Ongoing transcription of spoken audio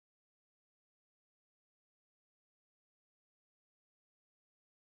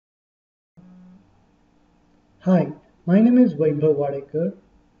Hi, my name is Vaibhav Wadekar.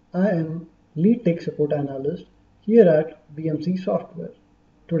 I am Lead Tech Support Analyst here at BMC Software.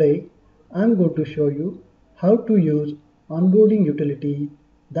 Today, I am going to show you how to use onboarding utility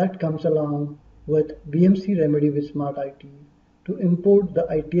that comes along with BMC Remedy with Smart IT to import the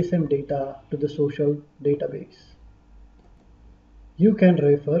ITSM data to the social database. You can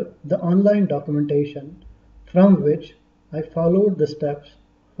refer the online documentation from which I followed the steps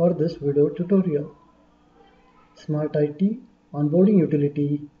for this video tutorial. Smart IT onboarding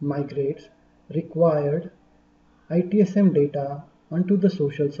utility migrates required ITSM data onto the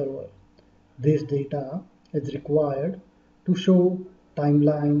social server. This data is required to show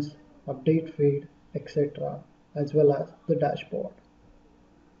timelines, update feed, etc., as well as the dashboard.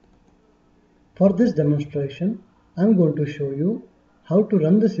 For this demonstration, I'm going to show you how to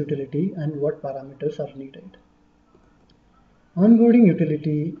run this utility and what parameters are needed. Onboarding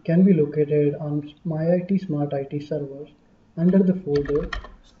utility can be located on MyIT Smart IT servers under the folder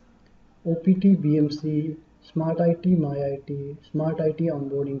OPT BMC Smart IT MyIT Smart IT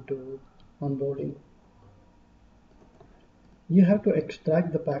Onboarding Tool Onboarding. You have to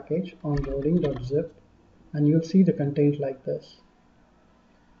extract the package onboarding.zip and you'll see the content like this.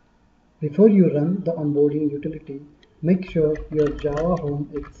 Before you run the onboarding utility, make sure your Java home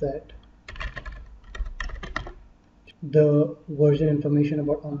is set. The version information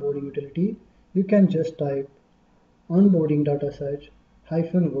about onboarding utility, you can just type onboarding.sh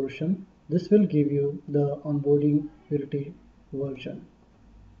 -version. This will give you the onboarding utility version.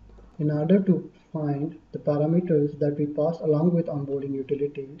 In order to find the parameters that we pass along with onboarding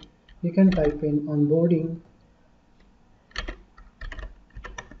utility, you can type in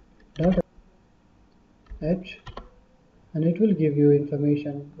onboarding.h and it will give you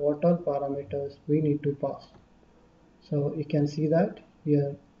information what all parameters we need to pass. So you can see that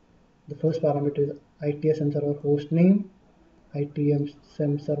here the first parameter is ITSM server host name,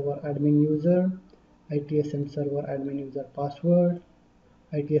 ITSM server admin user, ITSM server admin user password,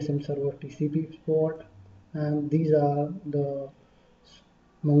 ITSM server TCP port, and these are the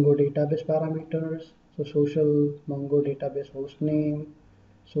Mongo database parameters. So social Mongo database host name,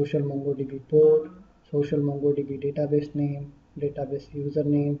 social MongoDB port, social MongoDB database name, database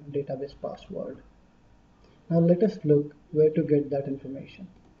username, database password. Now let us look where to get that information.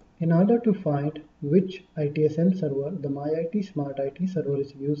 In order to find which ITSM server the MyIT Smart IT server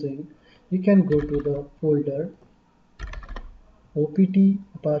is using, you can go to the folder OPT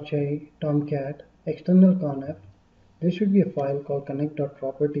Apache Tomcat external conf. There should be a file called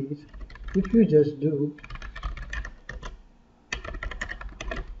connect.properties. If you just do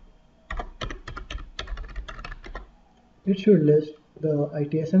it should list the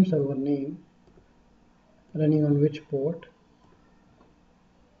ITSM server name running on which port.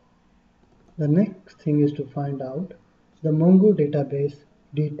 The next thing is to find out the Mongo database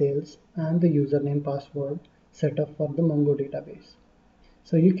details and the username password set up for the Mongo database.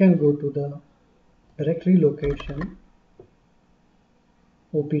 So you can go to the directory location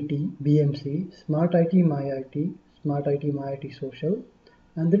OPT BMC Smart IT MyIT Smart IT MyIT Social,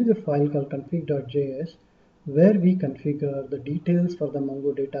 and there is a file called config.js where we configure the details for the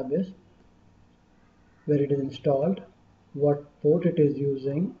Mongo database, where it is installed, what port it is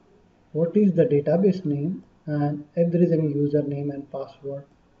using, what is the database name, and if there is any username and password.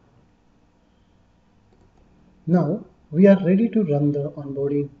 Now we are ready to run the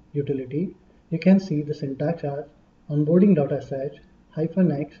onboarding utility. You can see the syntax as onboarding.sh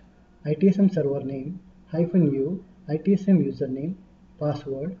 -x ITSM server name -u ITSM username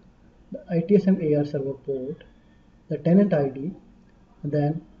password, the ITSM AR server port, the tenant ID,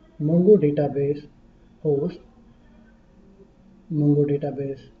 then Mongo database host, Mongo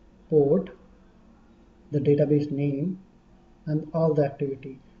database port, the database name, and all the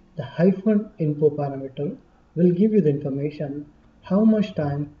activity. The -info parameter will give you the information how much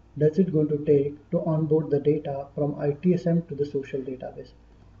time does it going to take to onboard the data from ITSM to the social database.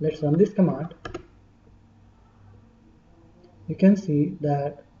 Let's run this command. You can see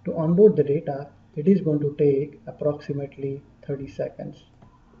that to onboard the data, it is going to take approximately 30 seconds.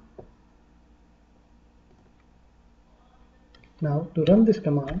 Now to run this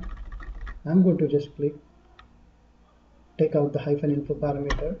command, I'm going to just take out the -info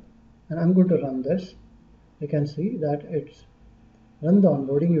parameter and I'm going to run this. You can see that it's run the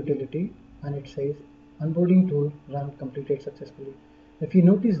onboarding utility and it says onboarding tool run completed successfully. If you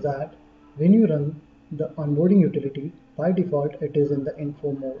notice that when you run the onboarding utility, by default it is in the info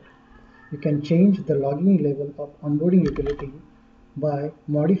mode. You can change the logging level of onboarding utility by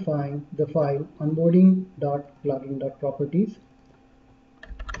modifying the file onboarding.logging.properties.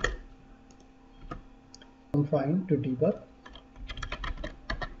 fine to debug.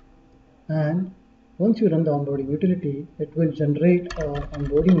 And once you run the onboarding utility, it will generate our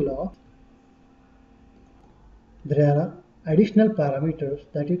onboarding log. There are additional parameters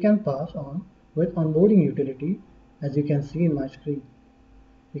that you can pass on with onboarding utility, as you can see in my screen.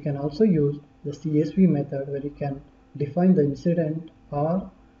 You can also use the CSV method where you can define the incident or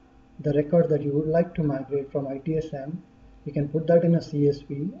the record that you would like to migrate from ITSM. You can put that in a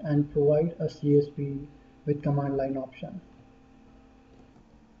CSV and provide a CSV with command line option.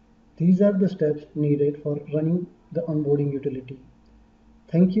 These are the steps needed for running the onboarding utility.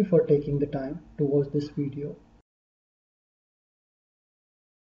 Thank you for taking the time to watch this video.